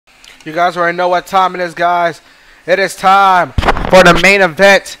You guys already know what time it is, guys. It is time for the main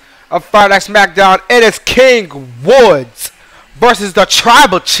event of Friday Night Smackdown. It is King Woods versus the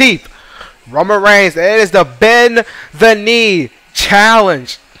Tribal Chief, Roman Reigns. It is the Bend the Knee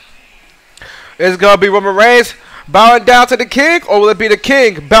Challenge. Is it going to be Roman Reigns bowing down to the King, or will it be the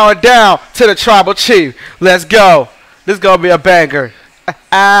King bowing down to the Tribal Chief? Let's go. This is going to be a banger.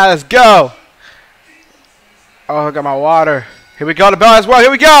 Let's go. Oh, I got my water. Here we go. The bell as well. Here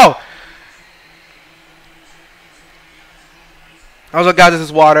we go. Also, guys, this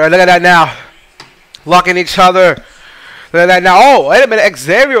is water. Look at that now. Locking each other. Look at that now. Oh, wait a minute.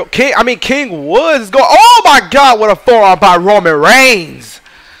 King Woods is going. Oh, my God. What a forearm by Roman Reigns.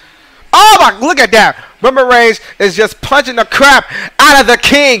 Oh, my. Look at that. Roman Reigns is just punching the crap out of the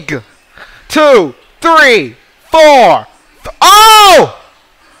King. 2, 3, 4. Oh!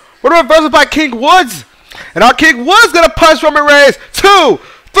 What a reversal by King Woods. And our King Woods going to punch Roman Reigns. 2,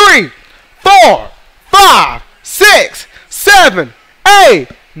 3, 4, 5, 6, 7, 8,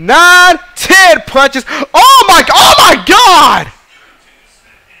 9, 10 punches. Oh my God!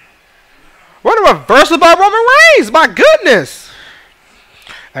 What a reversal by Roman Reigns. My goodness.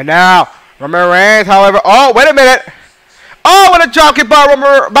 And now, Roman Reigns, however. Oh, wait a minute. Oh, what a dropkick by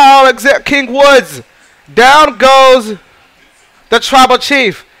King Woods. Down goes the Tribal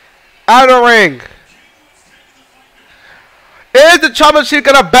Chief out of the ring. Is the Tribal Chief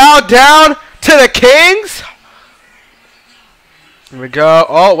going to bow down to the Kings? Here we go.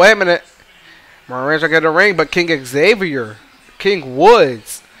 Oh, wait a minute. Roman Reigns will get the ring, but King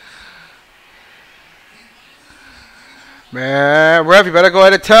Woods. Man, ref, you better go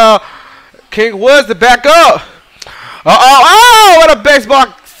ahead and tell King Woods to back up. Oh, what a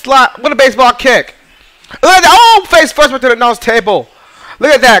baseball slap. What a baseball kick. Look at that. Oh, face first to the nose table.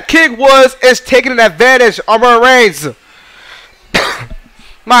 Look at that. King Woods is taking an advantage on Roman Reigns.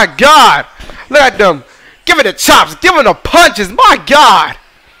 My God. Look at them. Give it the chops. Give it the punches. My God.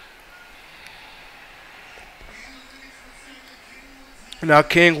 Now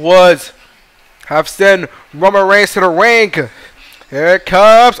King Woods have sent Roman Reigns to the ring. Here it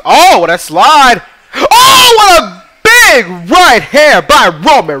comes. Oh, what a slide. Oh, what a big right hand by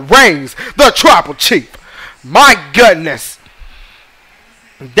Roman Reigns, the Tribal Chief. My goodness.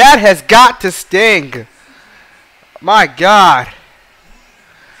 That has got to sting. My God.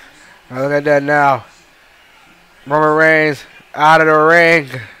 Now look at that now. Roman Reigns out of the ring.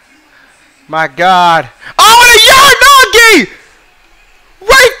 My God. Oh, and a Yaranagi!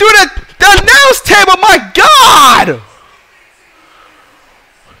 Right through the announce table. My God.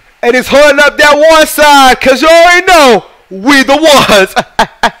 And he's holding up that one side because you already know we the ones.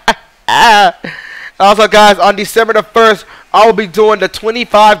 Also, guys, on December the 1st, I will be doing the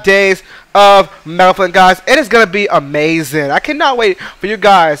 25 days of Marathon, guys. It is going to be amazing. I cannot wait for you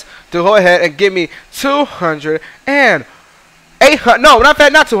guys to go ahead and give me 200 and 800. No, not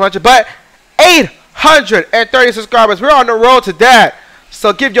 200, but 830 subscribers. We're on the road to that.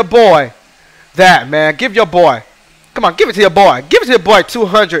 So give your boy that, man. Give your boy. Come on, give it to your boy. Give it to your boy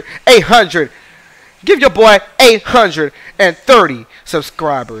 200, 800. Give your boy 830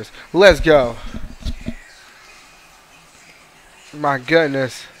 subscribers. Let's go. My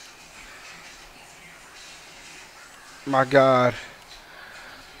goodness. My God.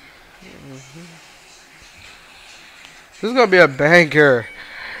 This is going to be a banger.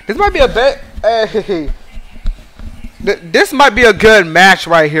 This might be a hey. This might be a good match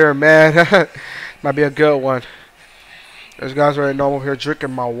right here, man. Might be a good one. As guys already know, I'm here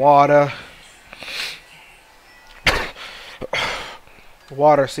drinking my water.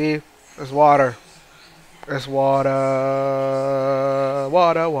 Water, see? It's water. It's water.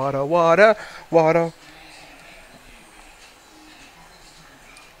 Water, water, water, water.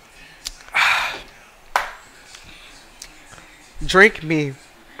 Drink me.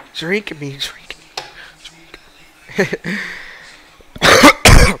 Drink me. Drink me.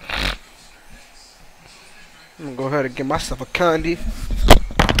 I'm gonna go ahead and get myself a candy.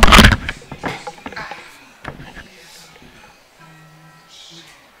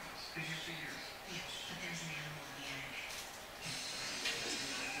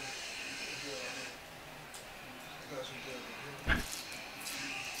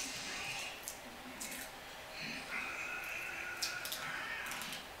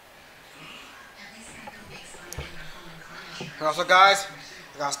 And also, guys,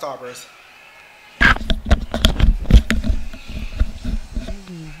 I got Starburst.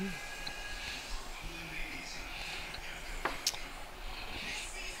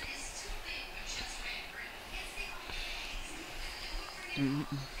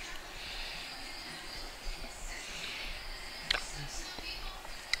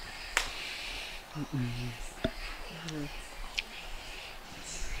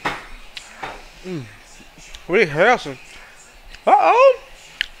 Really Harrison. Uh-oh.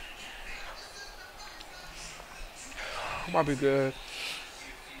 Might be good.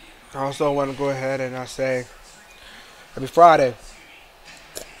 I also want to go ahead and say happy Friday.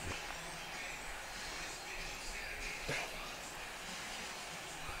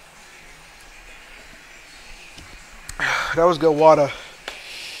 That was good water.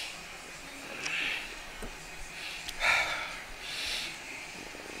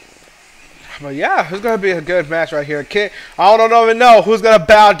 But yeah, it's going to be a good match right here. I don't even know who's going to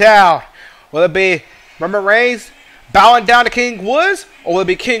bow down. Will it be Roman Reigns bowing down to King Woods? Or will it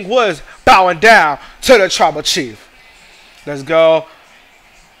be King Woods bowing down to the Tribal Chief? Let's go.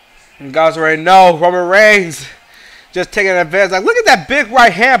 You guys already know Roman Reigns just taking advantage. Like, look at that big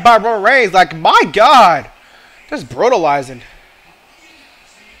right hand by Roman Reigns. Like, my God. Just brutalizing.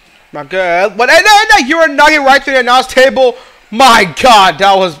 My God. But and you're a nugget right to the announce table. My God,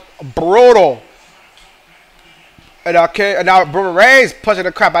 that was brutal. And now Roman Reigns punching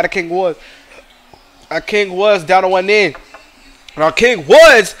the crap out of King Woods. King Woods down on one knee. Now King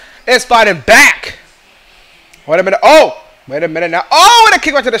Woods is fighting back. Wait a minute. Oh, wait a minute now. Oh, and a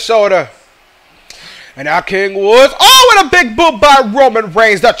kick right to the shoulder. And now King Woods. Oh, and a big boot by Roman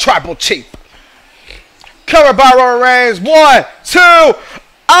Reigns, the Tribal Chief. Covered by Roman Reigns. 1, 2.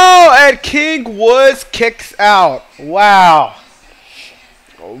 Oh, and King Woods kicks out. Wow.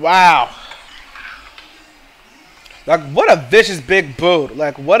 Wow. Like, what a vicious big boot.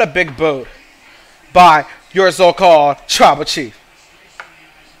 Like, what a big boot by your so-called Tribal Chief.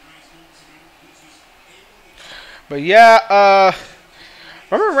 But yeah,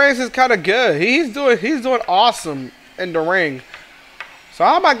 Roman Reigns is kind of good. He's doing awesome in the ring. So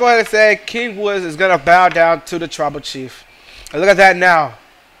I might go ahead and say King Woods is gonna bow down to the Tribal Chief. And look at that now.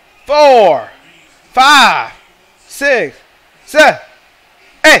 4, 5, 6, 7,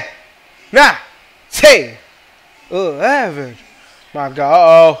 8, 9, 10, 11. My God,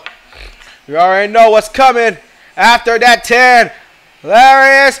 uh-oh. You already know what's coming after that 10.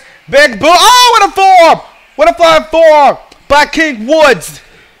 Hilarious. Big boot. Oh, what a form. What a flying form by King Woods.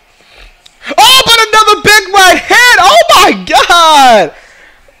 Oh, but another big right hand. Oh, my God.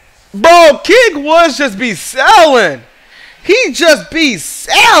 Bro, King Woods just be selling. He just be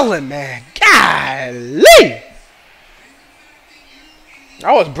selling, man. Golly.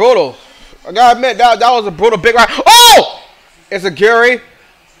 That was brutal. I gotta admit, that was a brutal big right. Oh! It's a Gary.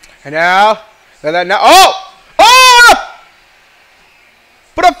 And now. Oh! Oh!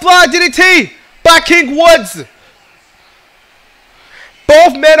 Butterfly DDT by King Woods.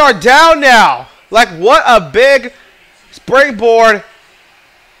 Both men are down now. Like, what a big springboard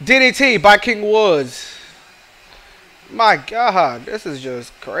DDT by King Woods. My God, this is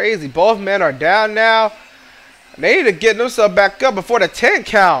just crazy. Both men are down now. They need to get themselves back up before the 10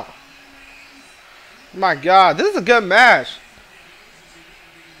 count. My God, this is a good match.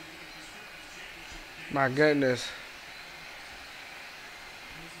 My goodness.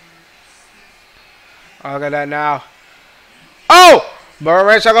 Oh, look at that now. Oh! Roman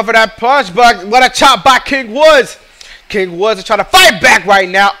Reigns trying to go for that punch, but what a chop by King Woods. King Woods is trying to fight back right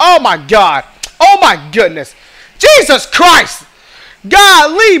now. Oh, my God. Oh, my goodness. Jesus Christ.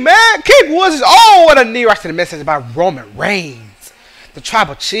 Golly, man. King Woods is, oh, what a knee right to the message by Roman Reigns, the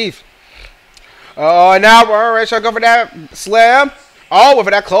Tribal Chief. Oh, and now Roman Reigns trying to go for that slam. Oh, went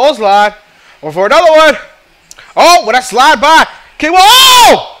for that clothesline. Or for another one. Oh, with that slide by King Woods.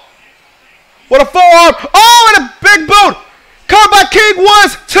 Oh! What a forearm. Oh, and a big boot. Covered by King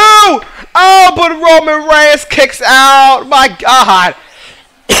Woods, 2. Oh, but Roman Reigns kicks out. My God.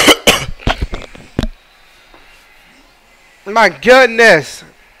 My goodness.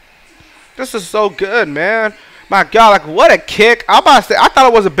 This is so good, man. My God, like, what a kick. I'm about to say, I thought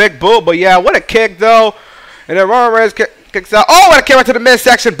it was a big boot, but yeah, what a kick, though. And then Roman Reigns kicks out. Oh, what a kick right to the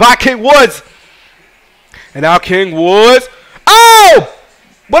midsection by King Woods. And now King Woods. Oh!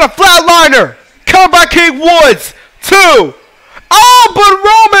 What a flatliner. Covered by King Woods, 2. Oh,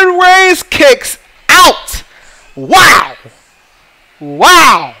 but Roman Reigns kicks out. Wow.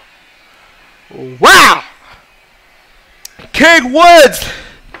 Wow. Wow. King Woods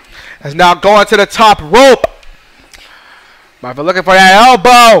is now going to the top rope. Might be looking for that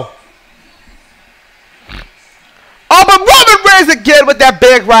elbow. Oh, but Roman Reigns again with that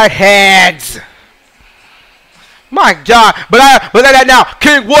big right hand. My God. But look at that now.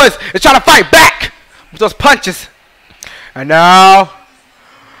 King Woods is trying to fight back with those punches. And now,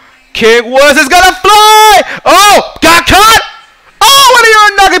 King Woods is going to fly. Oh, got caught. Oh, what are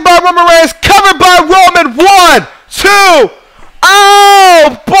you nugget by Roman Reigns? Covered by Roman. 1, 2.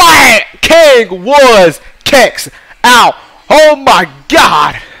 Oh, boy. King King Woods kicks out. Oh my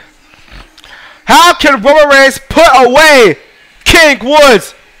God. How can Roman Reigns put away King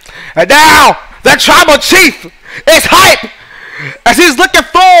Woods? And now the Tribal Chief is hype as he's looking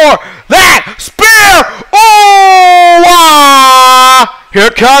for that spear. Oh,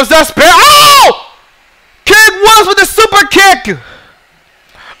 here comes the spear. Oh! King Woods with the super kick.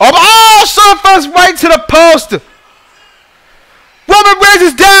 Oh, surface right to the post. Roman Reigns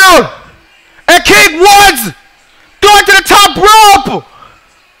is down. And King Woods going to the top rope.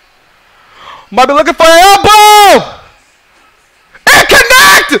 Might be looking for an elbow. And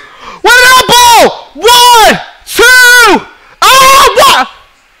connect with an elbow. 1, 2. Oh, what?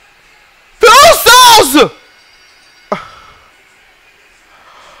 The Usos.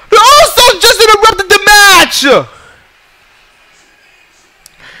 The Usos just interrupted the match.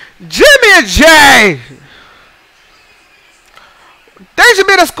 Jimmy and Jay. They should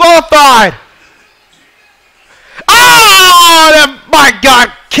be disqualified. Oh, my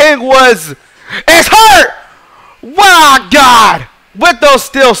God. King Woods is hurt. Wow, God. With those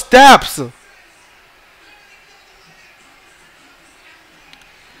steel steps.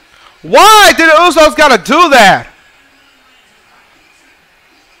 Why did the Usos gotta do that?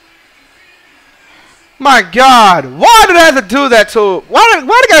 My God. Why did they have to do that to... Why they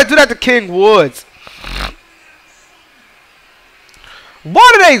gotta do that to King Woods?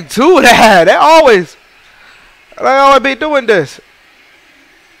 Why do they do that? They always be doing this.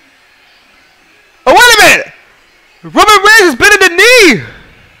 Oh, wait a minute! Roman Reigns has been in the knee!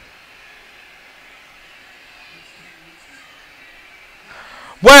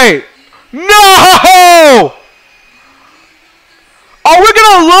 Wait. No! Are we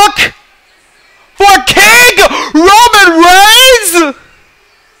gonna look for King Roman Reigns?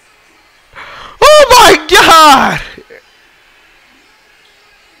 Oh my God!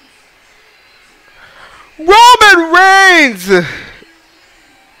 Roman Reigns!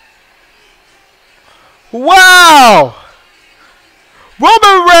 Wow!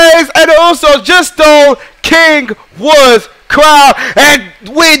 Roman Reigns and the Usos just stole King Woods' crown, and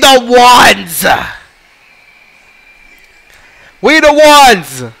we the ones! We the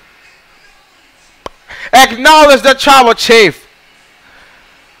ones! Acknowledge the Tribal Chief.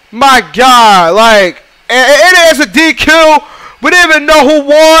 My God, like, it is a DQ. We didn't even know who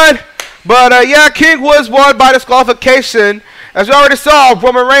won. But, yeah, King Woods won by disqualification. As we already saw,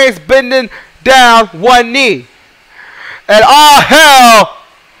 Roman Reigns bending down one knee. And all hell,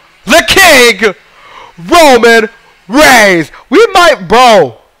 the King, Roman Reigns. We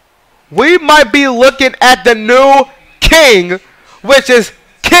might be looking at the new King, which is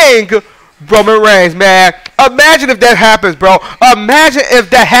King Roman Reigns, man. Imagine if that happens, bro. Imagine if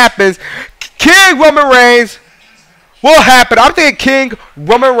that happens. King Roman Reigns will happen. I'm thinking King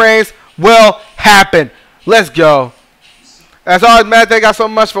Roman Reigns will happen. Let's go. As always, man, thank you guys so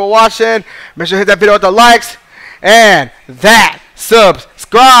much for watching. Make sure to hit that video with the likes and that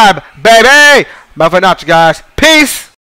subscribe, baby. Bye for now, you guys. Peace.